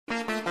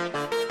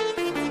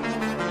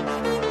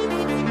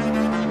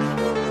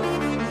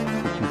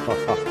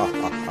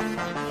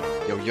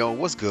Yo,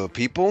 what's good,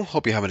 people?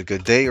 Hope you're having a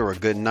good day or a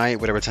good night,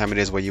 whatever time it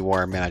is where you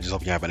are, man. I just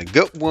hope you're having a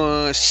good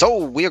one. So,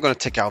 we are going to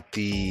take out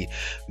the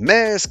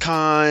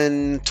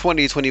Mezcon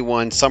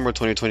 2021, summer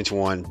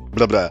 2021,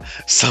 blah, blah,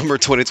 summer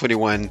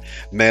 2021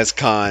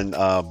 Mezcon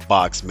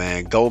box,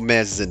 man.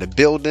 Gomez is in the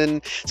building.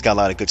 It's got a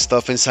lot of good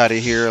stuff inside of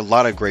here. A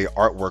lot of great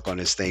artwork on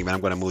this thing, man.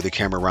 I'm going to move the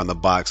camera around the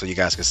box so you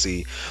guys can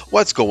see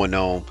what's going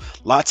on.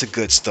 Lots of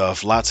good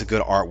stuff, lots of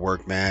good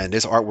artwork, man.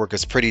 This artwork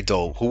is pretty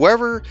dope.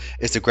 Whoever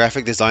is the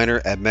graphic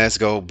designer at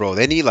Mezco, bro,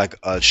 they need like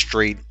a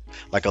straight,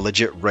 like a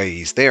legit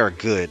raise. They are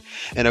good.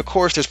 And of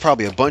course, there's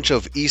probably a bunch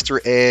of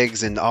Easter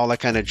eggs and all that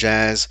kind of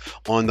jazz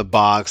on the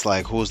box.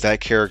 Like, who's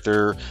that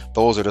character?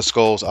 Those are the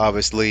skulls,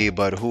 obviously,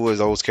 but who is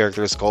those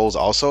characters' skulls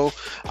also?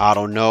 I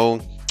don't know.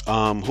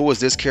 Who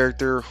is this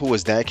character? Who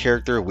is that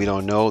character? We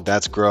don't know.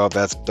 That's Grub.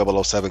 That's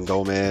 007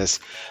 Gomez.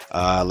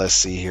 Let's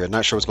see here.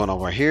 Not sure what's going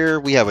on right here.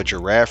 We have a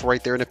giraffe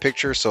right there in the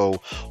picture.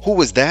 So who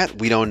was that?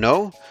 We don't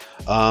know.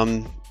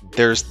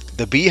 There's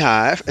the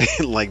beehive,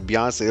 like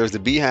Beyonce. There's the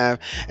beehive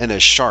and a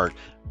shark.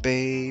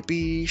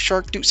 Baby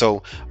shark dude.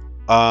 So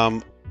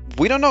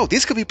we don't know.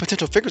 These could be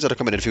potential figures that are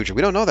coming in the future.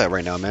 We don't know that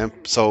right now, man.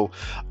 So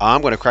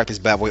I'm going to crack this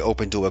bad boy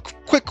open, do a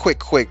quick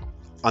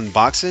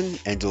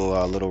unboxing, and do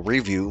a little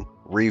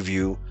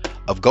review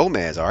of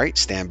Gomez. All right,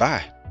 stand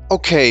by.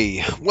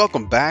 Okay,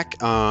 welcome back.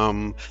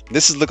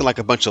 This is looking like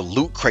a bunch of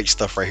loot crate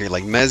stuff right here,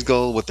 like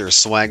Mezco with their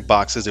swag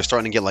boxes. They're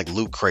starting to get like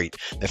loot crate.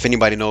 If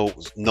anybody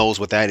knows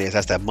what that is,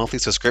 that's that monthly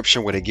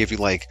subscription where they give you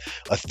like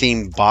a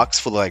themed box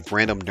full of like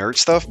random nerd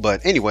stuff.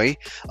 But anyway,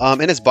 in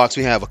this box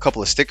we have a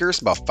couple of stickers,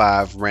 about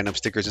 5 random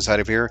stickers inside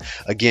of here.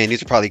 Again,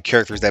 these are probably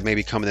characters that may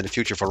be coming in the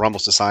future for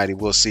Rumble Society.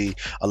 We'll see.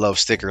 I love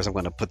stickers. I'm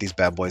going to put these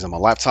bad boys on my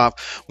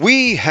laptop.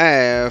 We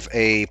have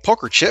a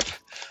poker chip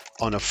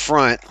on the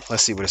front.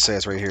 Let's see what it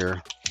says right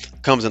here.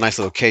 Comes a nice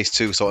little case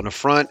too. So on the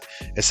front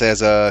it says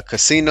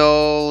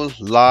Casino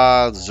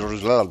La,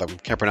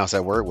 can't pronounce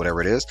that word, whatever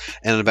it is.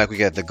 And on the back we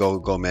got the Go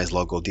Gomez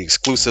logo, the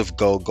exclusive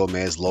Go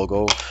Gomez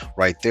logo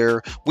right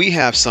there. We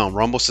have some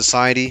Rumble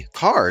Society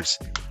cards.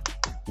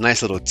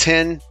 Nice little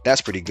tin.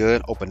 That's pretty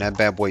good. Open that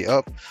bad boy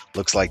up.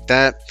 Looks like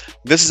that.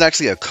 This is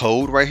actually a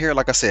code right here.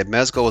 Like I said,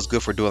 Mezco is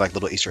good for doing like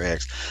little Easter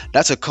eggs.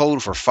 That's a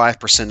code for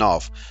 5%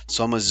 off.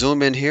 So I'm gonna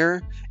zoom in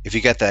here. If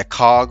you got that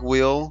cog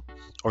wheel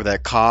or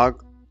that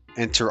cog,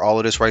 enter all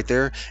of this right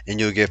there and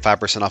you'll get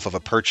 5% off of a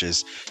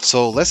purchase.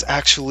 So let's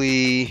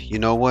actually, you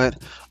know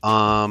what,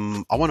 I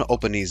want to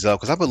open these up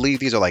because I believe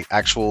these are like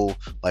actual,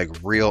 like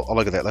real. Oh,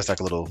 look at that. That's like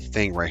a little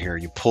thing right here.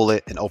 You pull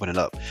it and open it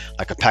up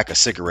like a pack of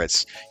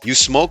cigarettes. You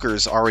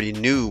smokers already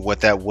knew what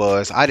that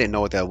was. I didn't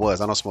know what that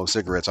was. I don't smoke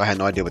cigarettes, so I had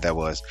no idea what that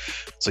was.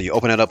 So you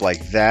open it up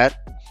like that,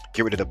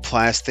 get rid of the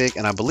plastic,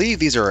 and I believe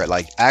these are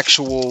like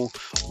actual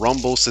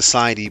Rumble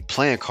Society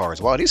playing cards.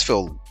 Wow, these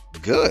feel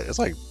good. It's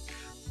like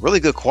really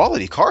good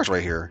quality cards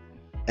right here.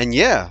 And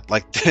yeah,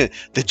 like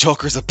the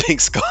Joker's a pink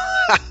skull.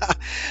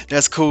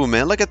 That's cool,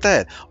 man. Look at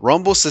that.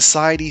 Rumble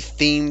Society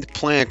themed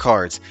playing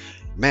cards.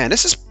 Man,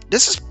 this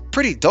is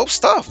pretty dope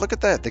stuff. Look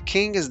at that. The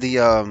king is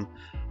the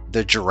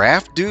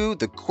giraffe dude.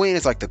 The queen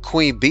is like the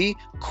queen bee.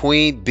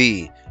 Queen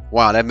bee.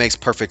 Wow, that makes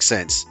perfect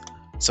sense.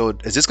 So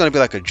is this going to be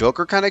like a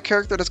Joker kind of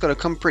character that's going to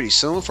come pretty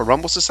soon for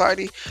Rumble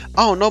Society?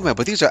 I don't know, man,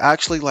 but these are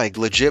actually like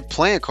legit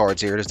playing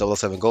cards here. There's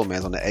 007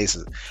 Gomez on the ace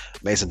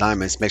of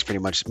diamonds. Makes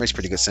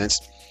pretty good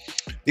sense.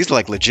 These are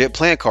like legit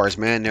playing cards,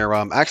 man. They're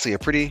actually a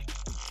pretty,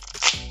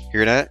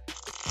 hear that?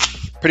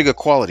 Pretty good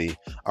quality.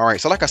 All right,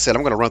 so like I said,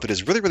 I'm going to run through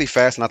this really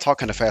fast, and I talk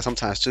kind of fast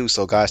sometimes too.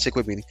 So guys, stick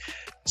with me.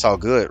 It's all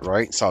good,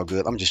 right? It's all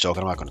good. I'm just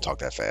joking. I'm not going to talk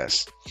that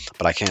fast,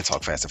 but I can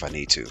talk fast if I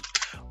need to.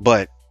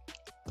 But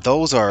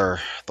those are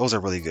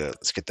really good.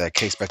 Let's get that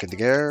case back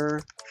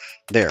together.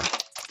 There,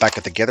 back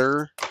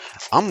together.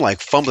 I'm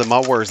like fumbling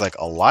my words like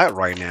a lot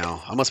right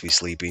now. I must be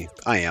sleepy.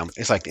 I am.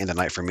 It's like the end of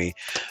the night for me.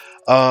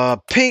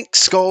 Pink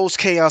Skulls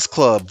Chaos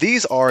Club.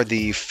 These are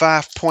the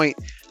 5-point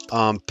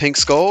pink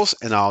skulls,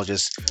 and I'll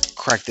just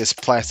crack this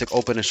plastic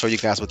open and show you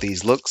guys what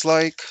these looks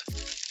like.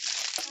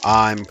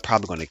 I'm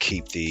probably going to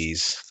keep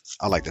these.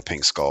 I like the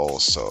pink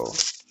skulls, so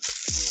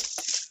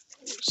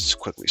just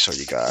quickly show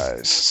you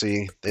guys.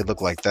 See, they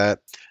look like that,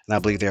 and I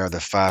believe they are the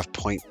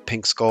 5-point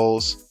pink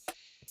skulls.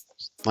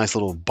 Nice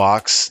little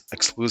box,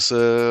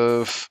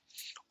 exclusive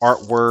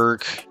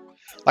artwork.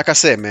 Like I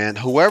said, man,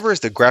 whoever is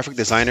the graphic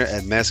designer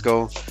at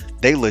Mezco,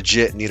 they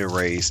legit need a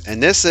raise.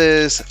 And this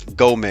is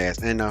Gomez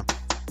and a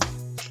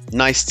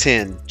nice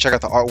tin. Check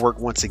out the artwork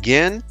once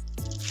again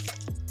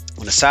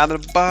on the side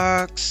of the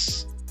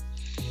box.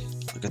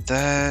 Look at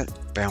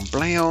that. Bam,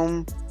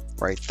 blam.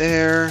 Right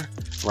there.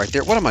 Right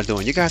there. What am I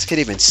doing? You guys can't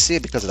even see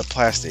it because of the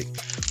plastic.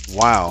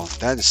 Wow,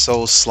 that is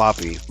so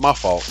sloppy. My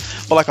fault.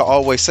 But like I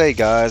always say,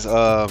 guys,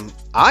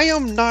 I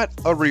am not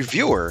a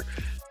reviewer.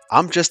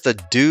 I'm just a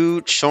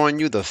dude showing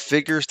you the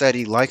figures that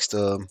he likes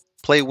to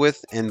play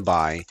with and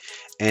buy.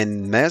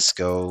 And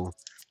Mezco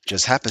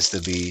just happens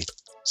to be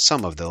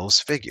some of those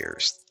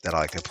figures that I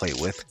like to play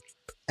with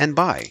and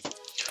buy.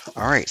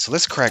 All right, so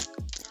let's crack.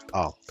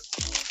 Oh,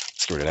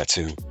 let's get rid of that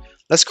too.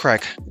 Let's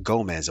crack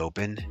Gomez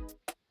open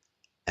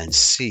and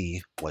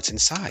see what's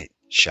inside.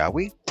 Shall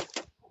we?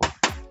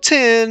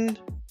 10.